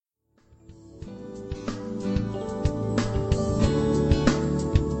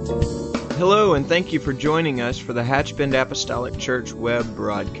Hello, and thank you for joining us for the Hatchbend Apostolic Church web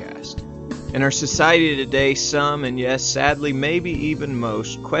broadcast. In our society today, some, and yes, sadly, maybe even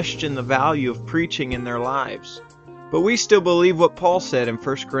most, question the value of preaching in their lives. But we still believe what Paul said in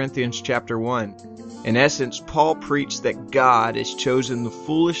 1 Corinthians chapter 1. In essence, Paul preached that God has chosen the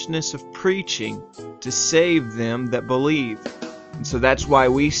foolishness of preaching to save them that believe. And so that's why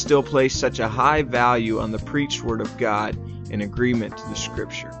we still place such a high value on the preached Word of God in agreement to the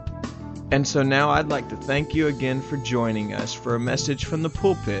Scripture. And so now I'd like to thank you again for joining us for a message from the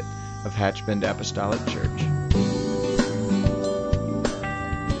pulpit of Hatchbend Apostolic Church.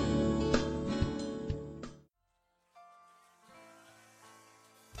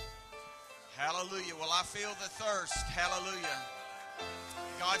 Hallelujah. Well, I feel the thirst. Hallelujah.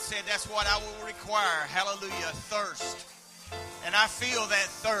 God said that's what I will require. Hallelujah. Thirst. And I feel that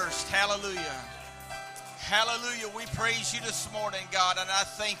thirst. Hallelujah. Hallelujah. We praise you this morning, God, and I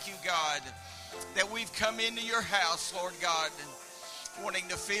thank you, God, that we've come into your house, Lord God, wanting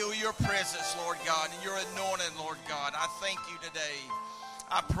to feel your presence, Lord God, and your anointing, Lord God. I thank you today.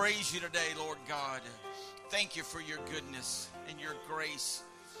 I praise you today, Lord God. Thank you for your goodness and your grace,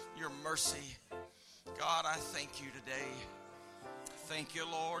 your mercy. God, I thank you today. Thank you,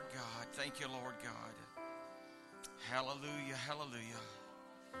 Lord God. Thank you, Lord God. Hallelujah, hallelujah.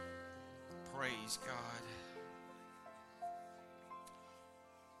 Praise God.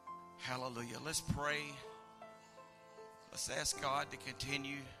 Hallelujah. Let's pray. Let's ask God to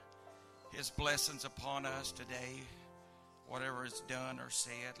continue his blessings upon us today. Whatever is done or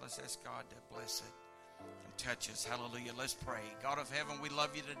said, let's ask God to bless it and touch us. Hallelujah. Let's pray. God of heaven, we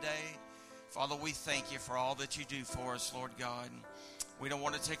love you today. Father, we thank you for all that you do for us, Lord God. We don't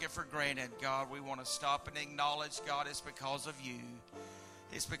want to take it for granted, God. We want to stop and acknowledge, God, it's because of you.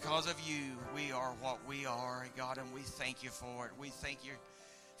 It's because of you we are what we are, God, and we thank you for it. We thank you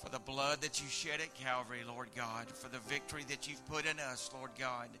for the blood that you shed at Calvary, Lord God, for the victory that you've put in us, Lord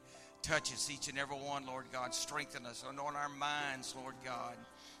God. Touch us, each and every one, Lord God. Strengthen us, anoint our minds, Lord God.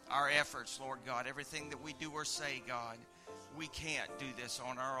 Our efforts, Lord God. Everything that we do or say, God, we can't do this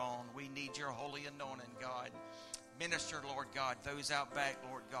on our own. We need your holy anointing, God. Minister, Lord God, those out back,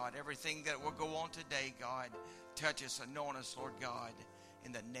 Lord God. Everything that will go on today, God, touch us, anoint us, Lord God.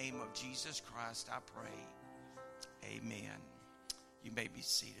 In the name of Jesus Christ, I pray. Amen. You may be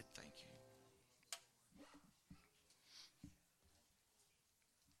seated. Thank you.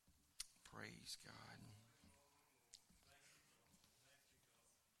 Praise God.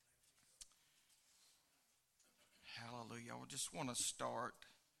 Hallelujah. I just want to start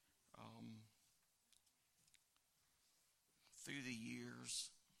through the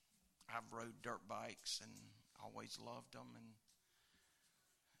years. I've rode dirt bikes and always loved them.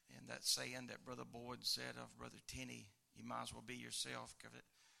 And that saying that Brother Boyd said of Brother Tenney, you might as well be yourself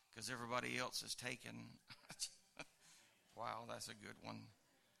because everybody else is taken. Wow, that's a good one.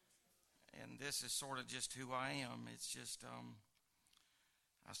 And this is sort of just who I am. It's just,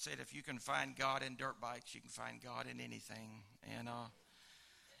 I said if you can find God in dirt bikes, you can find God in anything. And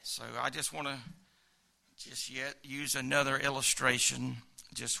so I just want to use another illustration,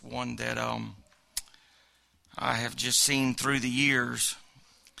 just one that I have just seen through the years.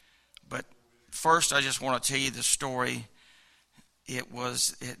 But first, I just want to tell you the story. It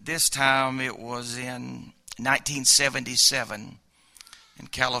was, at this time, it was in 1977 in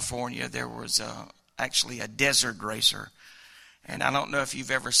California. There was actually a desert racer. And I don't know if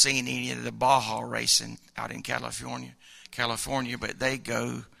you've ever seen any of the Baja racing out in California, but they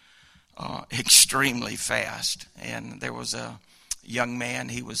go extremely fast. And there was a young man,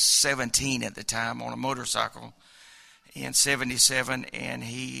 he was 17 at the time, on a motorcycle in 77, and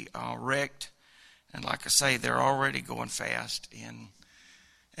he wrecked. And like I say, they're already going fast. And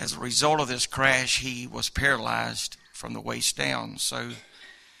as a result of this crash, he was paralyzed from the waist down. So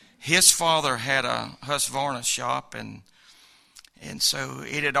his father had a Husqvarna shop, and so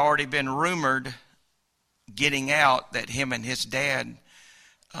it had already been rumored getting out that him and his dad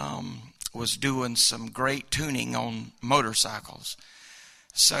was doing some great tuning on motorcycles.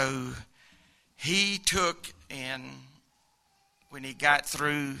 So he took, and when he got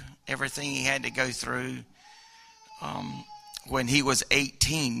through everything he had to go through, when he was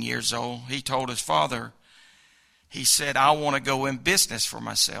 18 years old, he told his father, he said, I want to go in business for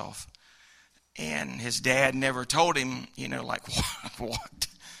myself. And his dad never told him, like, what?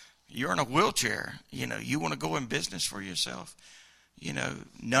 You're in a wheelchair. You want to go in business for yourself?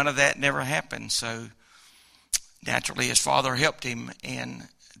 None of that never happened. So naturally his father helped him, and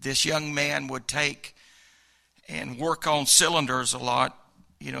this young man would take and work on cylinders a lot.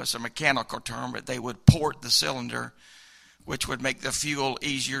 It's a mechanical term, but they would port the cylinder, which would make the fuel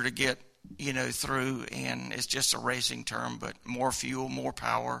easier to get through, and it's just a racing term, but more fuel, more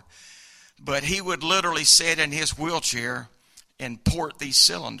power. But he would literally sit in his wheelchair and port these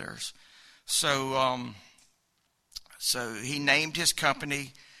cylinders. So he named his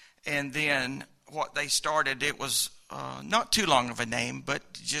company, and then what they started, it was not too long of a name, but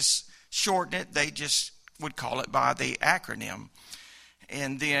just shorten it, they just would call it by the acronym.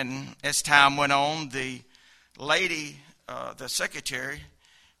 And then as time went on, the lady, the secretary,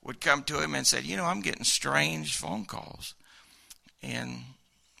 would come to him and said, I'm getting strange phone calls. And,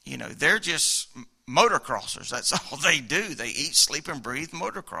 they're just motocrossers. That's all they do. They eat, sleep, and breathe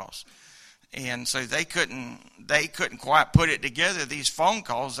motocross. And so they couldn't quite put it together, these phone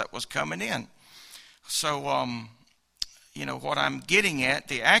calls that was coming in. So, what I'm getting at,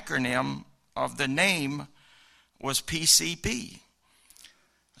 the acronym of the name was PCP.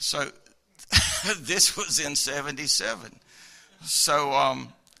 So this was in 77. So,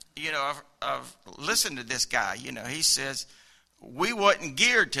 I've listened to this guy. He says, we wasn't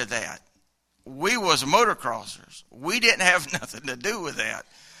geared to that. We was motocrossers. We didn't have nothing to do with that.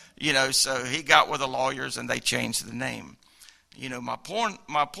 So he got with the lawyers and they changed the name. My point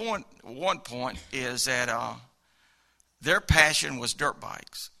is that their passion was dirt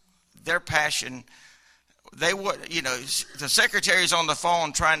bikes. Their passion, they would, the secretary's on the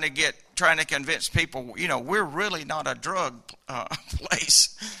phone trying to convince people, we're really not a drug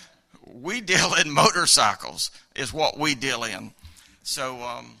place. We deal in motorcycles is what we deal in.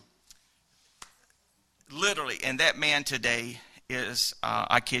 So, literally, and that man today is,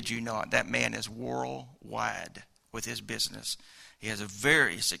 I kid you not, that man is worldwide with his business. He has a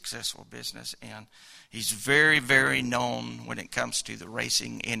very successful business, and he's very, very known when it comes to the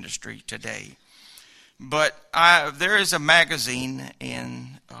racing industry today. But there is a magazine,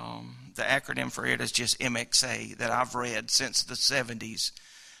 and the acronym for it is just MXA, that I've read since the 70s.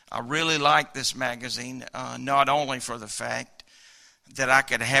 I really like this magazine, not only for the fact that I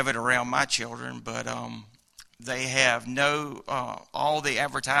could have it around my children, but they have all the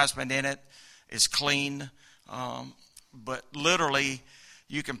advertisement in it is clean, but literally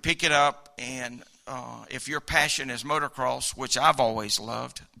you can pick it up, and if your passion is motocross, which I've always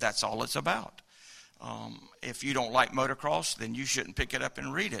loved, that's all it's about. If you don't like motocross, then you shouldn't pick it up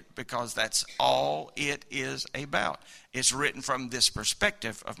and read it, because that's all it is about. It's written from this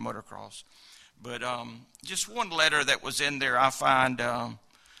perspective of motocross. But just one letter that was in there I find,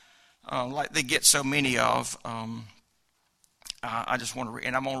 like they get so many of, I just want to read,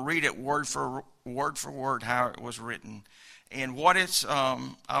 and I'm going to read it word for word how it was written. And what it's,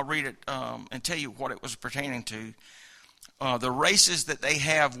 I'll read it and tell you what it was pertaining to. The races that they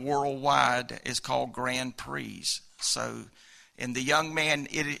have worldwide is called Grand Prix. So, and the young man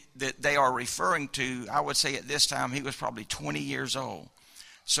that they are referring to, I would say at this time he was probably 20 years old.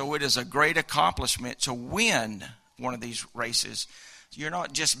 So it is a great accomplishment to win one of these races. You're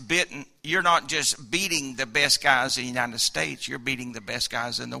not just beating the best guys in the United States. You're beating the best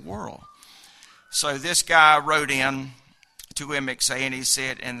guys in the world. So this guy wrote in to MXA, and he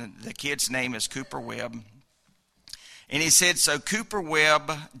said, and the kid's name is Cooper Webb. And he said, so Cooper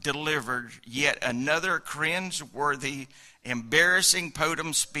Webb delivered yet another cringe-worthy, embarrassing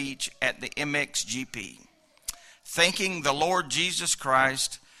podium speech at the MXGP, thanking the Lord Jesus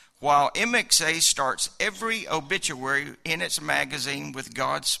Christ, while MXA starts every obituary in its magazine with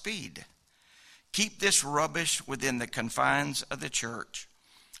Godspeed. Keep this rubbish within the confines of the church.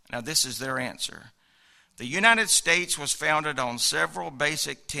 Now this is their answer. The United States was founded on several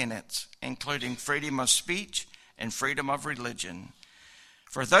basic tenets, including freedom of speech and freedom of religion.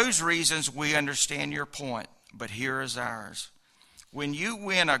 For those reasons, we understand your point, but here is ours. When you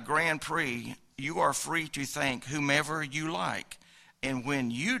win a Grand Prix, you are free to thank whomever you like. And when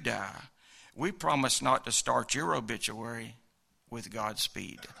you die, we promise not to start your obituary with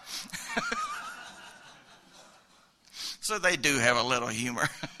Godspeed. So they do have a little humor.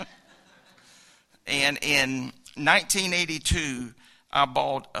 And in 1982, I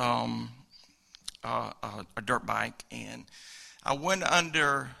bought a dirt bike, and I went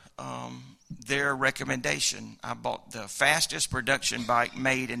under their recommendation. I bought the fastest production bike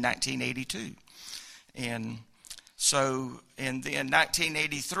made in 1982. And so, and then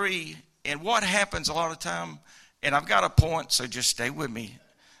 1983, and what happens a lot of time, and I've got a point, so just stay with me.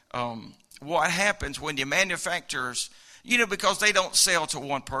 What happens when the manufacturers, because they don't sell to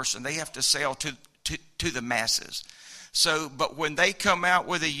one person, they have to sell to the masses. So, but when they come out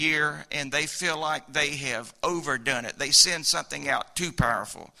with a year and they feel like they have overdone it, they send something out too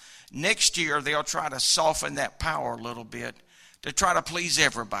powerful. Next year, they'll try to soften that power a little bit to try to please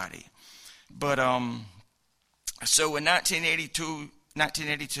everybody. But, so in 1982,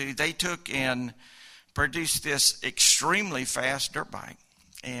 1982, they took and produced this extremely fast dirt bike.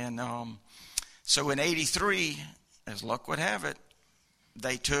 And so in 83, as luck would have it,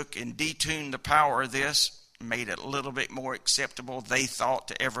 they took and detuned the power of this, made it a little bit more acceptable, they thought,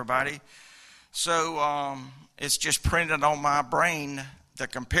 to everybody. So it's just printed on my brain, the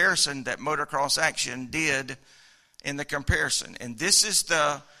comparison that Motocross Action did in the comparison. And this is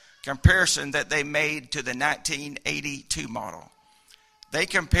the comparison that they made to the 1982 model. They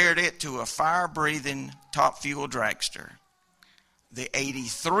compared it to a fire-breathing top fuel dragster. The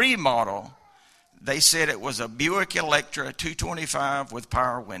 83 model, they said it was a Buick Electra 225 with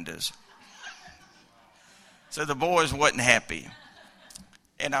power windows. So the boys wasn't happy.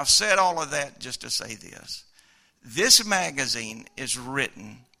 And I've said all of that just to say this. This magazine is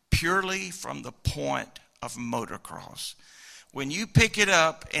written purely from the point of motocross. When you pick it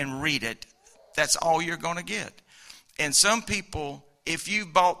up and read it, that's all you're going to get. And some people, if you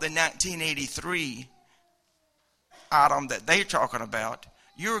bought the 1983 item that they're talking about,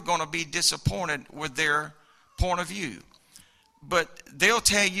 you're going to be disappointed with their point of view. But they'll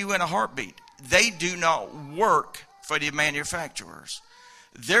tell you in a heartbeat, they do not work for the manufacturers.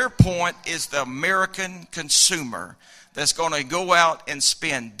 Their point is the American consumer that's going to go out and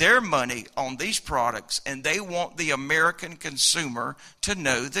spend their money on these products, and they want the American consumer to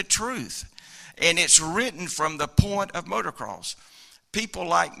know the truth. And it's written from the point of motocross. People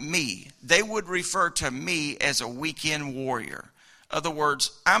like me, they would refer to me as a weekend warrior. In other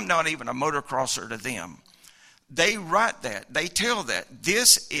words, I'm not even a motocrosser to them. They write that. They tell that.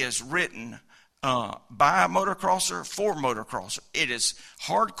 This is written by a motocrosser for motocrosser. It is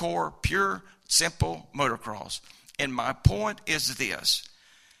hardcore, pure, simple motocross. And my point is this.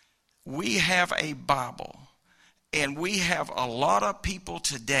 We have a Bible, and we have a lot of people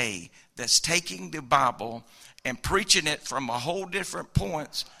today that's taking the Bible and preaching it from a whole different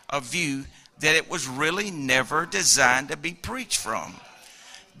points of view that it was really never designed to be preached from.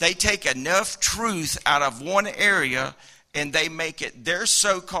 They take enough truth out of one area and they make it their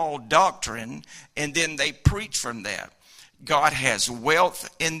so-called doctrine, and then they preach from that. God has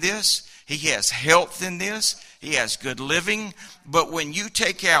wealth in this. He has health in this. He has good living. But when you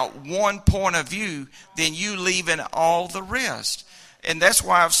take out one point of view, then you leave in all the rest. And that's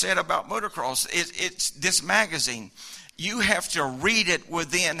why I've said about motocross, it's this magazine. You have to read it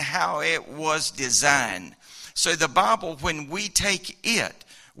within how it was designed. So the Bible, when we take it,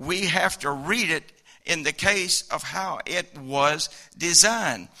 we have to read it in the case of how it was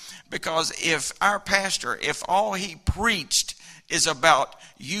designed. Because if our pastor, if all he preached is about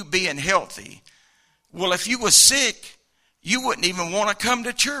you being healthy, well, if you were sick, you wouldn't even want to come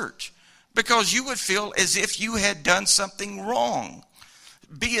to church because you would feel as if you had done something wrong.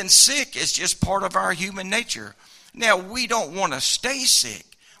 Being sick is just part of our human nature. Now, we don't want to stay sick.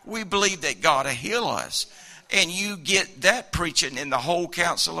 We believe that God will heal us. And you get that preaching in the whole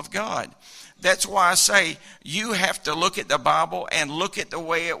counsel of God. That's why I say you have to look at the Bible and look at the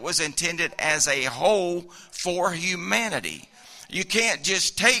way it was intended as a whole for humanity. You can't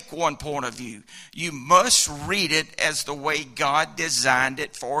just take one point of view. You must read it as the way God designed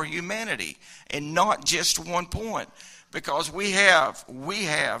it for humanity and not just one point. Because we have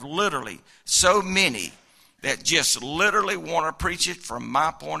literally so many that just literally want to preach it from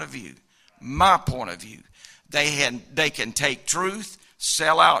my point of view. My point of view. They can take truth,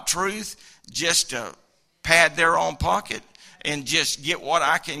 sell out truth, just to pad their own pocket and just get what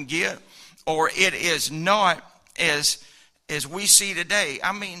I can get. Or it is not as we see today.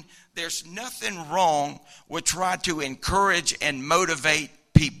 I mean, there's nothing wrong with trying to encourage and motivate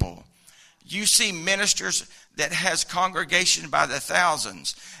people. You see ministers that has congregation by the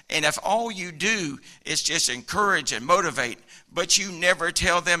thousands, and if all you do is just encourage and motivate, but you never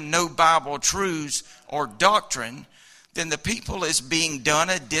tell them no Bible truths or doctrine, then the people is being done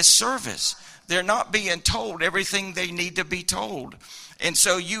a disservice. They're not being told everything they need to be told. And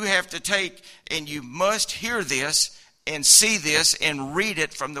so you have to take, and you must hear this and see this and read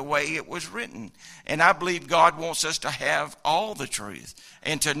it from the way it was written. And I believe God wants us to have all the truth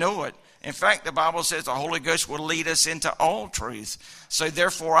and to know it. In fact, the Bible says the Holy Ghost will lead us into all truth. So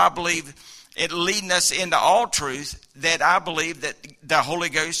therefore, I believe it leading us into all truth, that I believe that the Holy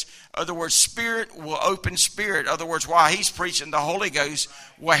Ghost, in other words, Spirit will open Spirit. In other words, while He's preaching, the Holy Ghost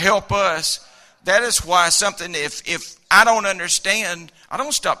will help us. That is why something, if I don't understand, I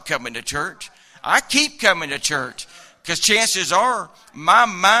don't stop coming to church. I keep coming to church. Because chances are, my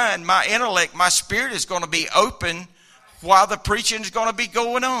mind, my intellect, my spirit is going to be open while the preaching is going to be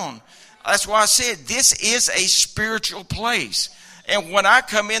going on. That's why I said this is a spiritual place. And when I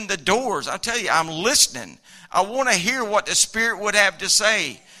come in the doors, I tell you, I'm listening. I want to hear what the Spirit would have to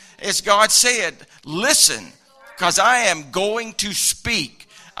say. As God said, listen, because I am going to speak.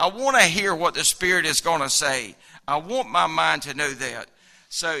 I want to hear what the Spirit is going to say. I want my mind to know that.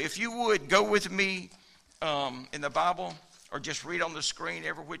 So if you would, go with me in the Bible, or just read on the screen,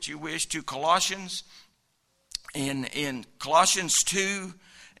 ever which you wish, to Colossians. In Colossians 2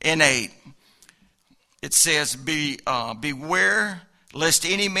 and 8, it says, beware lest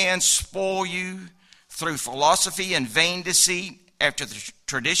any man spoil you through philosophy and vain deceit, after the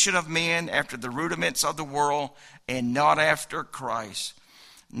tradition of men, after the rudiments of the world, and not after Christ.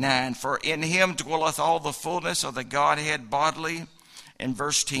 9, for in him dwelleth all the fullness of the Godhead bodily. In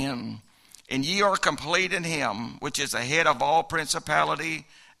verse 10, and ye are complete in him, which is the head of all principality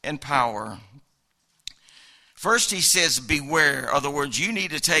and power. First he says, beware. In other words, you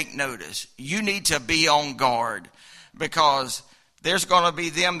need to take notice. You need to be on guard, because there's going to be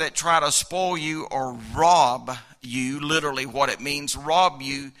them that try to spoil you or rob you, literally what it means, rob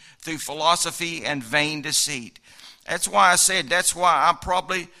you through philosophy and vain deceit. That's why I said, that's why I'm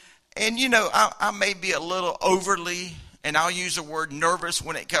probably, and you know, I may be a little overly, and I'll use the word nervous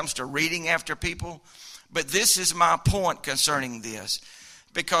when it comes to reading after people, but this is my point concerning this.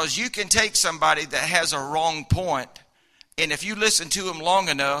 Because you can take somebody that has a wrong point, and if you listen to them long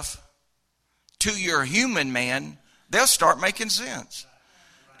enough, to your human man, they'll start making sense.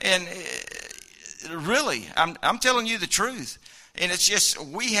 And really, I'm telling you the truth. And it's just,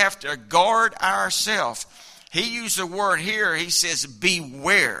 we have to guard ourselves. He used the word here, he says,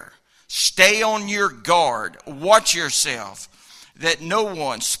 beware. Stay on your guard. Watch yourself, that no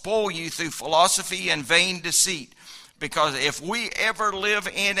one spoil you through philosophy and vain deceit. Because if we ever live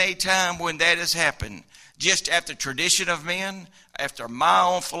in a time when that has happened, just after tradition of men, after my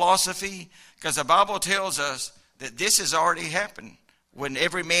own philosophy, because the Bible tells us that this has already happened, when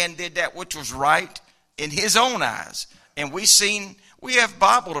every man did that which was right in his own eyes. And we have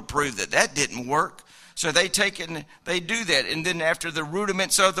Bible to prove that didn't work. So they do that. And then after the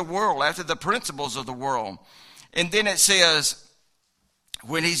rudiments of the world, after the principles of the world. And then it says,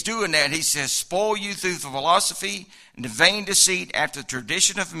 when he's doing that, he says, spoil you through the philosophy and the vain deceit, after the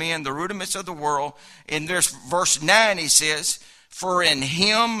tradition of men, the rudiments of the world. In there's verse 9, he says, for in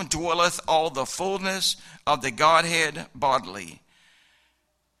him dwelleth all the fullness of the Godhead bodily.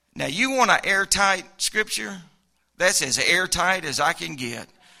 Now, you want an airtight scripture? That's as airtight as I can get.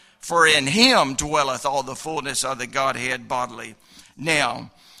 For in him dwelleth all the fullness of the Godhead bodily.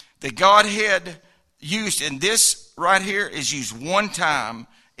 Now, the Godhead used in this right here is used one time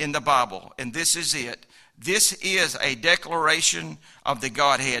in the Bible, and this is it. This is a declaration of the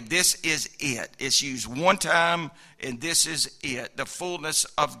Godhead. This is it. It's used one time, and this is it. The fullness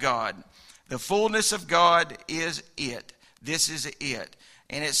of God. The fullness of God is it. This is it.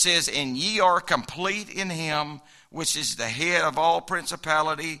 And it says, and ye are complete in him, which is the head of all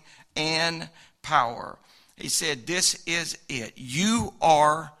principality and power. He said, this is it. You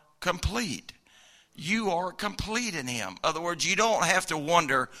are complete. You are complete in him. In other words, you don't have to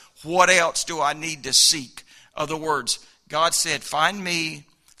wonder, what else do I need to seek? In other words, God said, find me,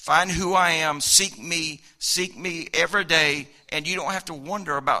 find who I am, seek me every day, and you don't have to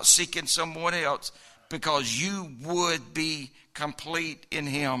wonder about seeking someone else, because you would be complete in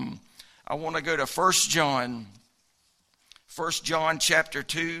him. I want to go to 1 John. 1 John chapter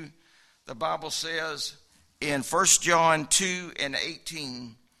 2, the Bible says in 1 John 2 and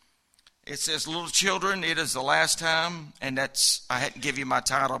 18, it says, little children, it is the last time, and I hadn't give you my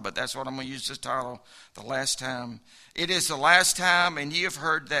title, but that's what I'm going to use this title, the last time. It is the last time, and ye have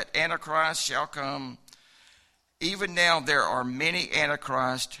heard that Antichrist shall come. Even now there are many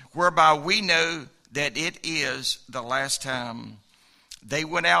Antichrists, whereby we know that it is the last time. They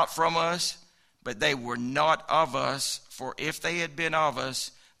went out from us, but they were not of us. For if they had been of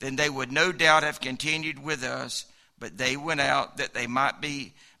us, then they would no doubt have continued with us. But they went out that they might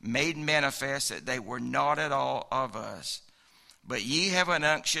be made manifest that they were not at all of us. But ye have an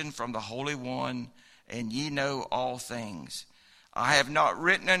unction from the Holy One, and ye know all things. I have not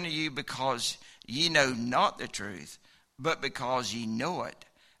written unto you because ye know not the truth, but because ye know it,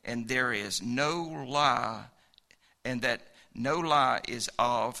 and there is no lie, and that no lie is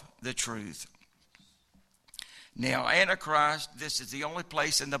of the truth. Now, Antichrist, this is the only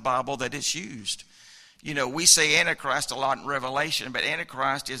place in the Bible that it's used. You know, we say Antichrist a lot in Revelation, but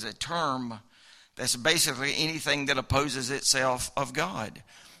Antichrist is a term that's basically anything that opposes itself of God.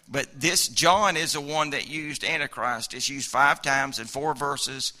 But this, John is the one that used Antichrist. It's used 5 times in 4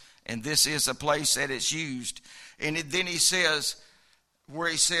 verses, and this is the place that it's used. And then he says, where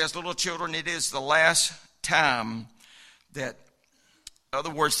he says, little children, it is the last time, that In other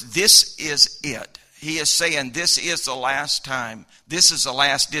words, this is it. He is saying this is the last time. This is the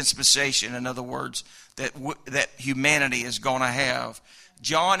last dispensation, in other words, that humanity is going to have.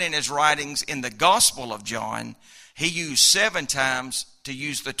 John, in his writings in the Gospel of John, he used 7 times to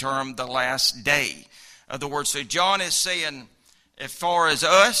use the term the last day. In other words, so John is saying, as far as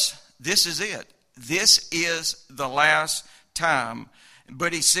us, this is it. This is the last time.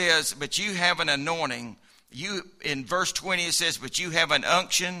 But he says, but you have an anointing. In verse 20 it says, but you have an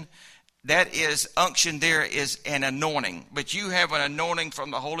unction. That is, unction there is an anointing. But you have an anointing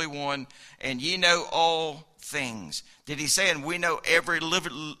from the Holy One, and ye know all things. Did he say, and we know every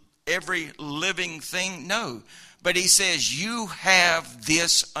living thing? No. But he says, you have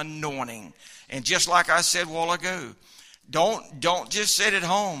this anointing. And just like I said a while ago, don't just sit at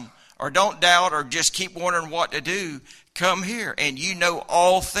home, or don't doubt, or just keep wondering what to do. Come here, and you know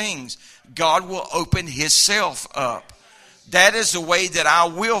all things. God will open himself up. That is the way that I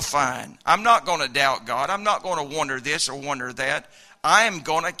will find. I'm not going to doubt God. I'm not going to wonder this or wonder that. I am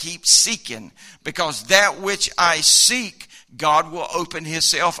going to keep seeking, because that which I seek, God will open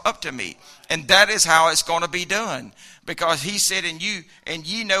himself up to me. And that is how it's going to be done. Because he said, and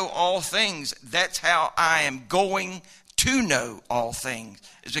ye know all things. That's how I am going to know all things.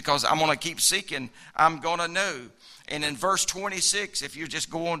 It's because I'm going to keep seeking. I'm going to know. And in verse 26, if you just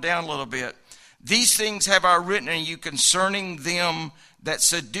go on down a little bit, these things have I written in you concerning them that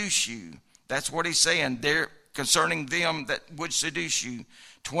seduce you. That's what he's saying there, concerning them that would seduce you.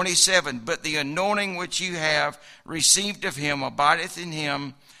 27, but the anointing which you have received of him abideth in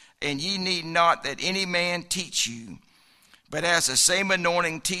him, and ye need not that any man teach you. But as the same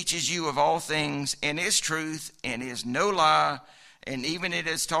anointing teaches you of all things, and is truth, and is no lie, and even it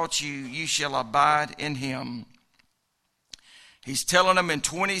has taught you, you shall abide in him. He's telling them in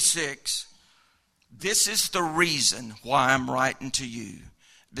 26, this is the reason why I'm writing to you.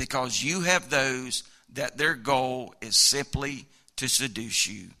 Because you have those that their goal is simply to seduce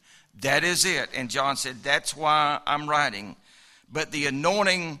you. That is it. And John said, that's why I'm writing. But the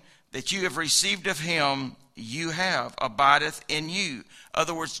anointing that you have received of him, you have, abideth in you. In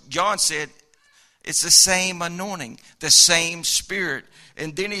other words, John said, it's the same anointing, the same spirit.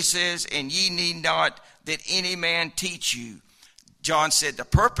 And then he says, and ye need not that any man teach you. John said the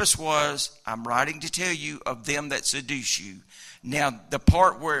purpose was, I'm writing to tell you of them that seduce you. Now, the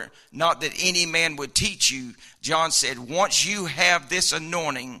part where not that any man would teach you, John said, once you have this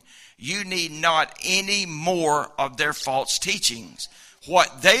anointing, you need not any more of their false teachings.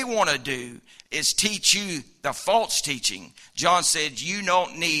 What they want to do is teach you the false teaching. John said, you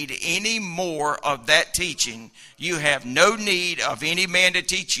don't need any more of that teaching. You have no need of any man to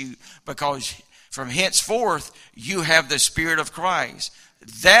teach you, because from henceforth, you have the Spirit of Christ.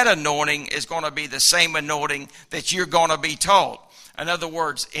 That anointing is going to be the same anointing that you're going to be taught. In other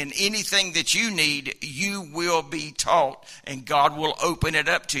words, in anything that you need, you will be taught, and God will open it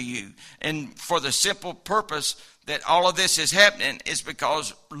up to you. And for the simple purpose that all of this is happening is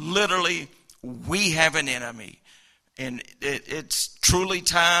because literally we have an enemy. And it's truly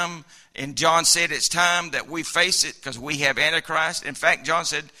time. And John said it's time that we face it, because we have Antichrist. In fact, John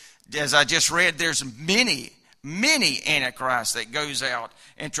said, as I just read, there's many Antichrists that goes out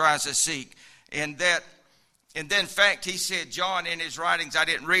and tries to seek. And then, in fact, he said, John, in his writings, I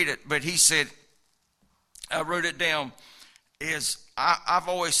didn't read it, but he said, I wrote it down, I've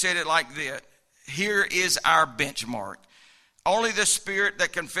always said it like this. Here is our benchmark. Only the spirit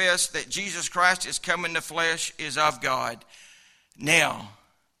that confess that Jesus Christ is come in the flesh is of God. Now,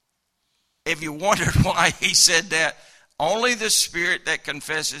 if you wondered why he said that, only the spirit that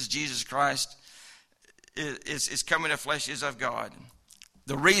confesses Jesus Christ is come in the flesh is of God.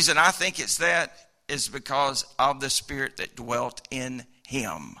 The reason I think it's that is because of the spirit that dwelt in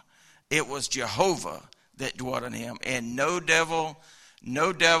him. It was Jehovah that dwelt in him. And no devil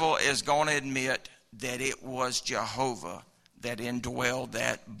is going to admit that it was Jehovah that indwelled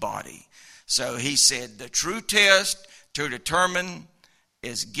that body. So he said the true test to determine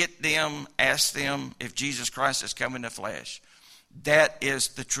is ask them if Jesus Christ has come in the flesh. That is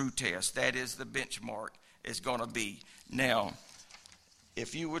the true test. That is the benchmark it's going to be. Now,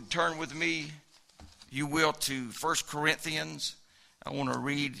 if you would turn with me, you will, to 1 Corinthians. I want to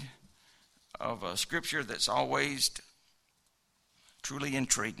read of a scripture that's always truly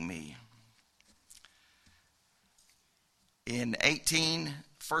intrigued me. In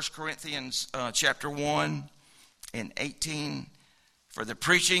 1 Corinthians chapter 1 and 18, for the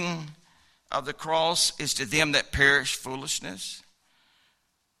preaching of the cross is to them that perish foolishness,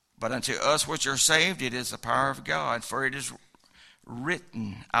 but unto us which are saved it is the power of God. For it is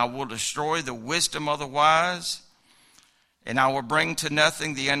written, I will destroy the wisdom of the wise, and I will bring to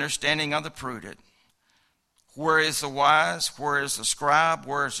nothing the understanding of the prudent. Where is the wise? Where is the scribe?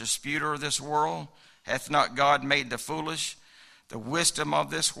 Where is the disputer of this world? Hath not God made the foolish the wisdom of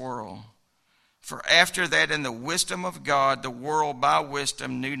this world? For after that in the wisdom of God, the world by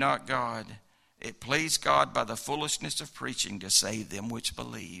wisdom knew not God. It pleased God by the foolishness of preaching to save them which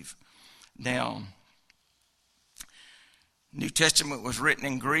believe. Now, New Testament was written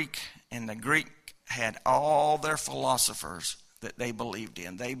in Greek, and the Greek had all their philosophers that they believed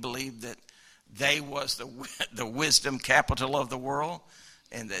in. They believed that they was the wisdom capital of the world,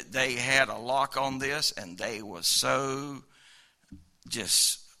 and that they had a lock on this, and they was so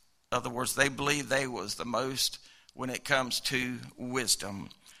just, in other words, they believed they was the most when it comes to wisdom.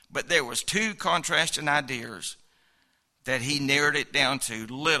 But there was two contrasting ideas that he narrowed it down to.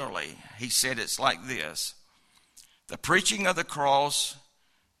 Literally, he said it's like this: the preaching of the cross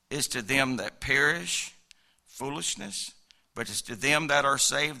is to them that perish foolishness, but it's to them that are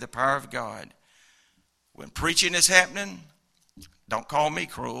saved the power of God. When preaching is happening, don't call me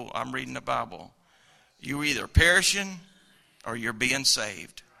cruel, I'm reading the Bible. You're either perishing or you're being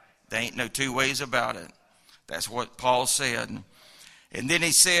saved. There ain't no two ways about it. That's what Paul said. And then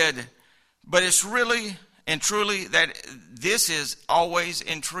he said, but it's really and truly that this has always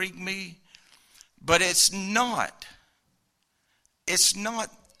intrigued me, but it's not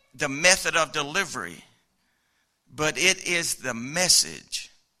the method of delivery, but it is the message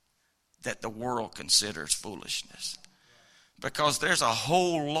that the world considers foolishness. Because there's a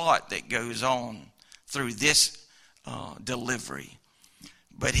whole lot that goes on through this delivery.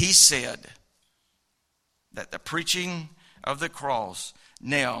 But he said that the preaching of the cross,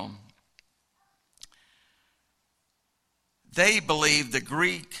 now, they believed, the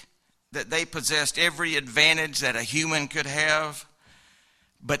Greek, that they possessed every advantage that a human could have,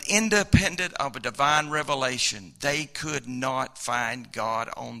 but independent of a divine revelation, they could not find God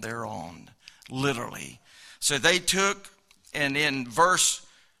on their own, literally. So they took, and in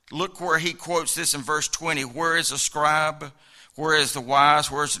look where he quotes this in verse 20, where is the scribe? Where is the wise?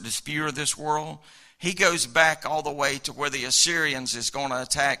 Where is the disputer of this world? He goes back all the way to where the Assyrians is going to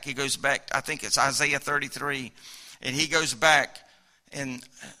attack. He goes back, I think it's Isaiah 33, and he goes back, and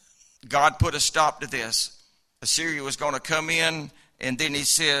God put a stop to this. Assyria was going to come in, and then he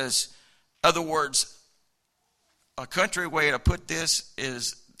says, other words, a country way to put this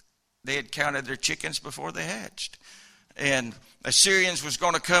is they had counted their chickens before they hatched. And Assyrians was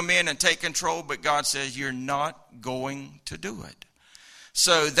going to come in and take control, but God says, you're not going to do it.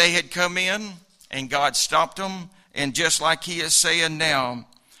 So they had come in, and God stopped them. And just like he is saying now,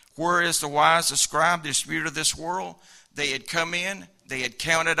 where is the wise, the scribe, the disputer of this world? They had come in, they had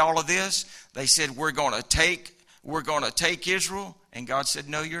counted all of this. They said, we're going to take Israel. And God said,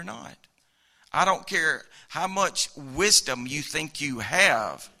 no, you're not. I don't care how much wisdom you think you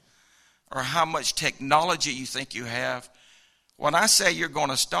have or how much technology you think you have. When I say you're going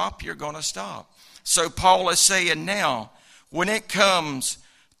to stop, you're going to stop. So Paul is saying now, when it comes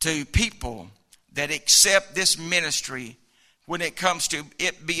to people that accept this ministry, when it comes to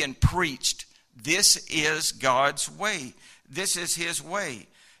it being preached, this is God's way. This is his way.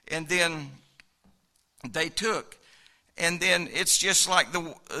 And then they took. And then it's just like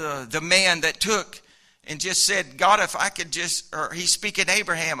the man that took and just said, God, if I could just, or he's speaking to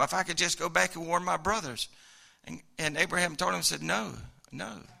Abraham, if I could just go back and warn my brothers. And Abraham told him, said, no.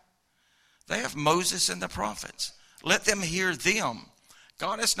 They have Moses and the prophets. Let them hear them.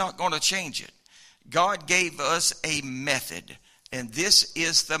 God is not going to change it. God gave us a method, and this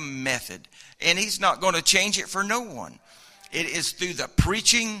is the method. And he's not going to change it for no one. It is through the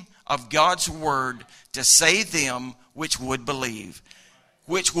preaching of God's word to save them which would believe.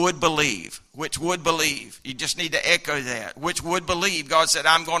 Which would believe. Which would believe. You just need to echo that. Which would believe. God said,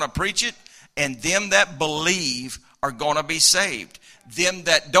 I'm going to preach it, and them that believe are going to be saved. Them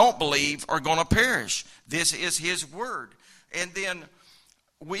that don't believe are going to perish. This is his word. And then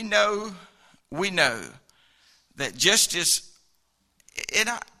we know that just as,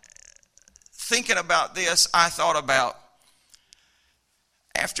 thinking about this, I thought about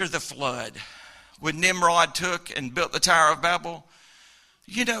after the flood, when Nimrod took and built the Tower of Babel,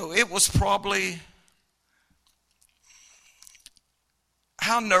 it was probably,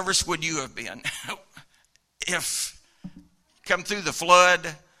 how nervous would you have been if come through the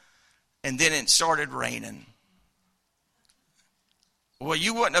flood and then it started raining? Well,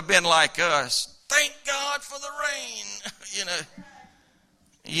 you wouldn't have been like us. Thank God for the rain.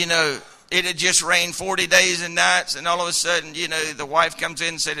 It had just rained 40 days and nights, and all of a sudden, the wife comes in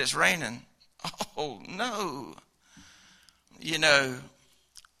and said it's raining. Oh, no.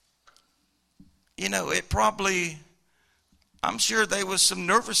 It probably I'm sure there was some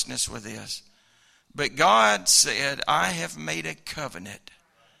nervousness with this. But God said, I have made a covenant.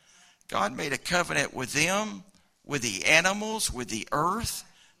 God made a covenant with them, with the animals, with the earth.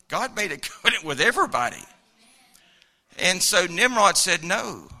 God made a covenant with everybody. And so Nimrod said,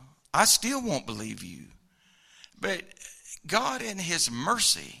 no, I still won't believe you. But God in his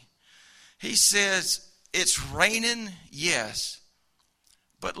mercy, he says, it's raining, yes,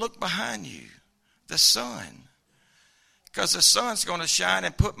 but look behind you, the sun. Because the sun's going to shine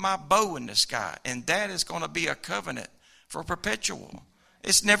and put my bow in the sky. And that is going to be a covenant for perpetual.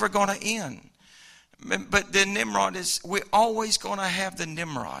 It's never going to end. But the Nimrod we're always going to have the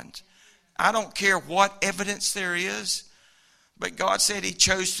Nimrods. I don't care what evidence there is. But God said he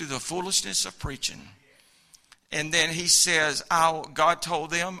chose through the foolishness of preaching. And then he says, God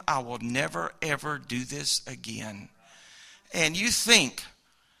told them, I will never, ever do this again. And you think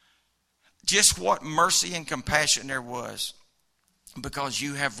just what mercy and compassion there was, because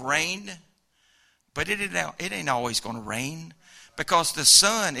you have reigned, but it ain't always going to rain, because the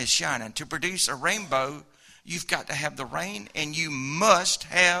sun is shining. To produce a rainbow, you've got to have the rain, and you must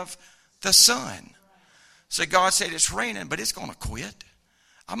have the sun. So God said, it's raining, but it's going to quit.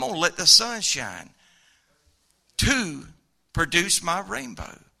 I'm going to let the sun shine to produce my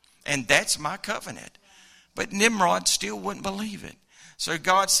rainbow. And that's my covenant. But Nimrod still wouldn't believe it. So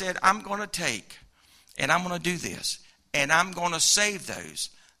God said, I'm going to take and I'm going to do this. And I'm going to save those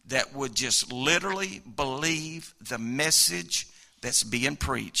that would just literally believe the message that's being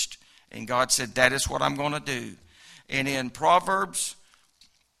preached. And God said, that is what I'm going to do. And in Proverbs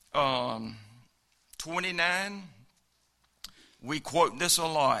 29, we quote this a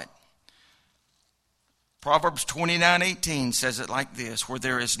lot. Proverbs 29:18 says it like this: where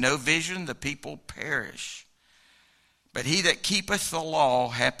there is no vision, the people perish. But he that keepeth the law,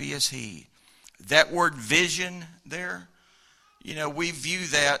 happy is he. That word vision there, we view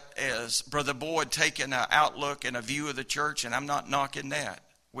that as Brother Boyd taking an outlook and a view of the church, and I'm not knocking that.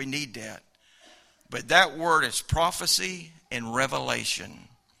 We need that. But that word is prophecy and revelation.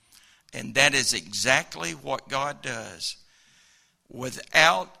 And that is exactly what God does.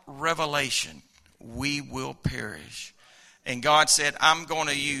 Without revelation, we will perish. And God said, I'm going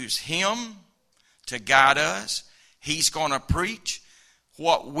to use him to guide us. He's going to preach.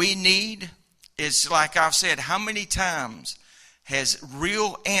 What we need is, like I've said, how many times has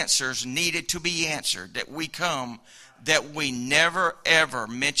real answers needed to be answered that we come, that we never ever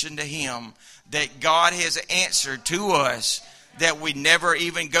mention to him, that God has answered to us, that we never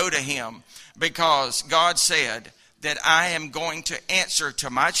even go to him, because God said that I am going to answer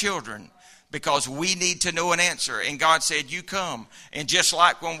to my children, because we need to know an answer. And God said, you come. And just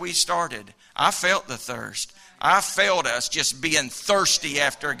like when we started, I felt the thirst. I felt us just being thirsty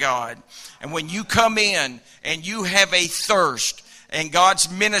after God. And when you come in and you have a thirst and God's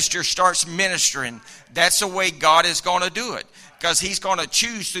minister starts ministering, that's the way God is going to do it. Because he's going to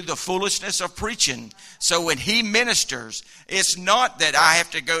choose through the foolishness of preaching. So when he ministers, it's not that I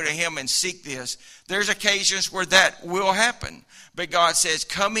have to go to him and seek this. There's occasions where that will happen. But God says,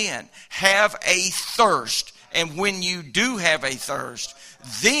 come in, have a thirst. And when you do have a thirst,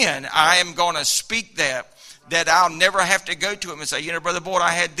 then I am going to speak that I'll never have to go to him and say, Brother Boyd, I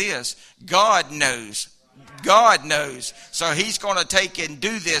had this. God knows. God knows. So he's going to take and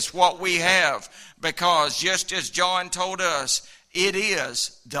do this, what we have. Because just as John told us, it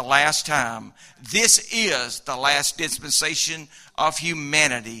is the last time. This is the last dispensation of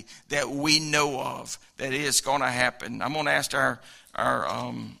humanity that we know of, that is going to happen. I'm going to ask our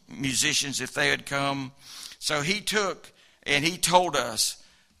musicians if they would come. So he took and he told us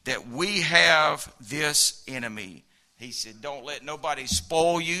that we have this enemy. He said, don't let nobody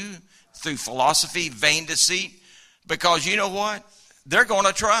spoil you through philosophy, vain deceit, because you know what? They're going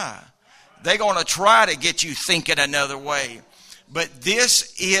to try. They're going to try to get you thinking another way. But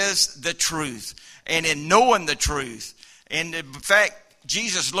this is the truth. And in knowing the truth, and in fact,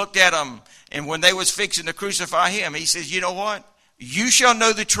 Jesus looked at them, and when they was fixing to crucify him, he says, you know what? You shall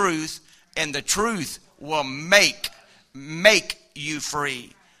know the truth, and the truth will make you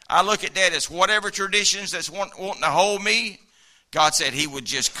free. I look at that as whatever traditions that's wanting to hold me, God said he would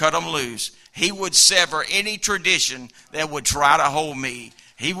just cut them loose. He would sever any tradition that would try to hold me.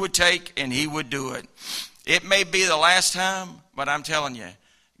 He would take and he would do it. It may be the last time, but I'm telling you,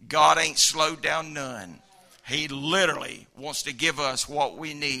 God ain't slowed down none. He literally wants to give us what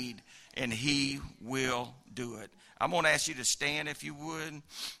we need, and he will do it. I'm going to ask you to stand if you would.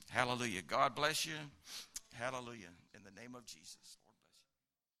 Hallelujah. God bless you. Hallelujah. In the name of Jesus.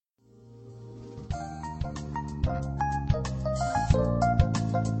 Lord bless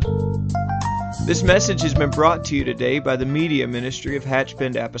you. This message has been brought to you today by the media ministry of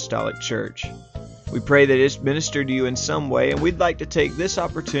Hatchbend Apostolic Church. We pray that it's ministered to you in some way, and we'd like to take this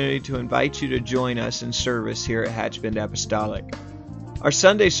opportunity to invite you to join us in service here at Hatchbend Apostolic. Our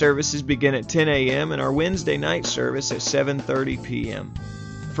Sunday services begin at 10 a.m. and our Wednesday night service at 7:30 p.m.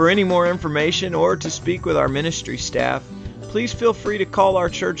 For any more information or to speak with our ministry staff, please feel free to call our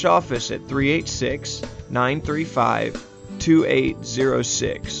church office at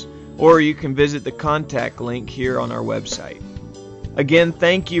 386-935-2806, or you can visit the contact link here on our website. Again,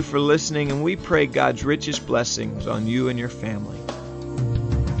 thank you for listening, and we pray God's richest blessings on you and your family.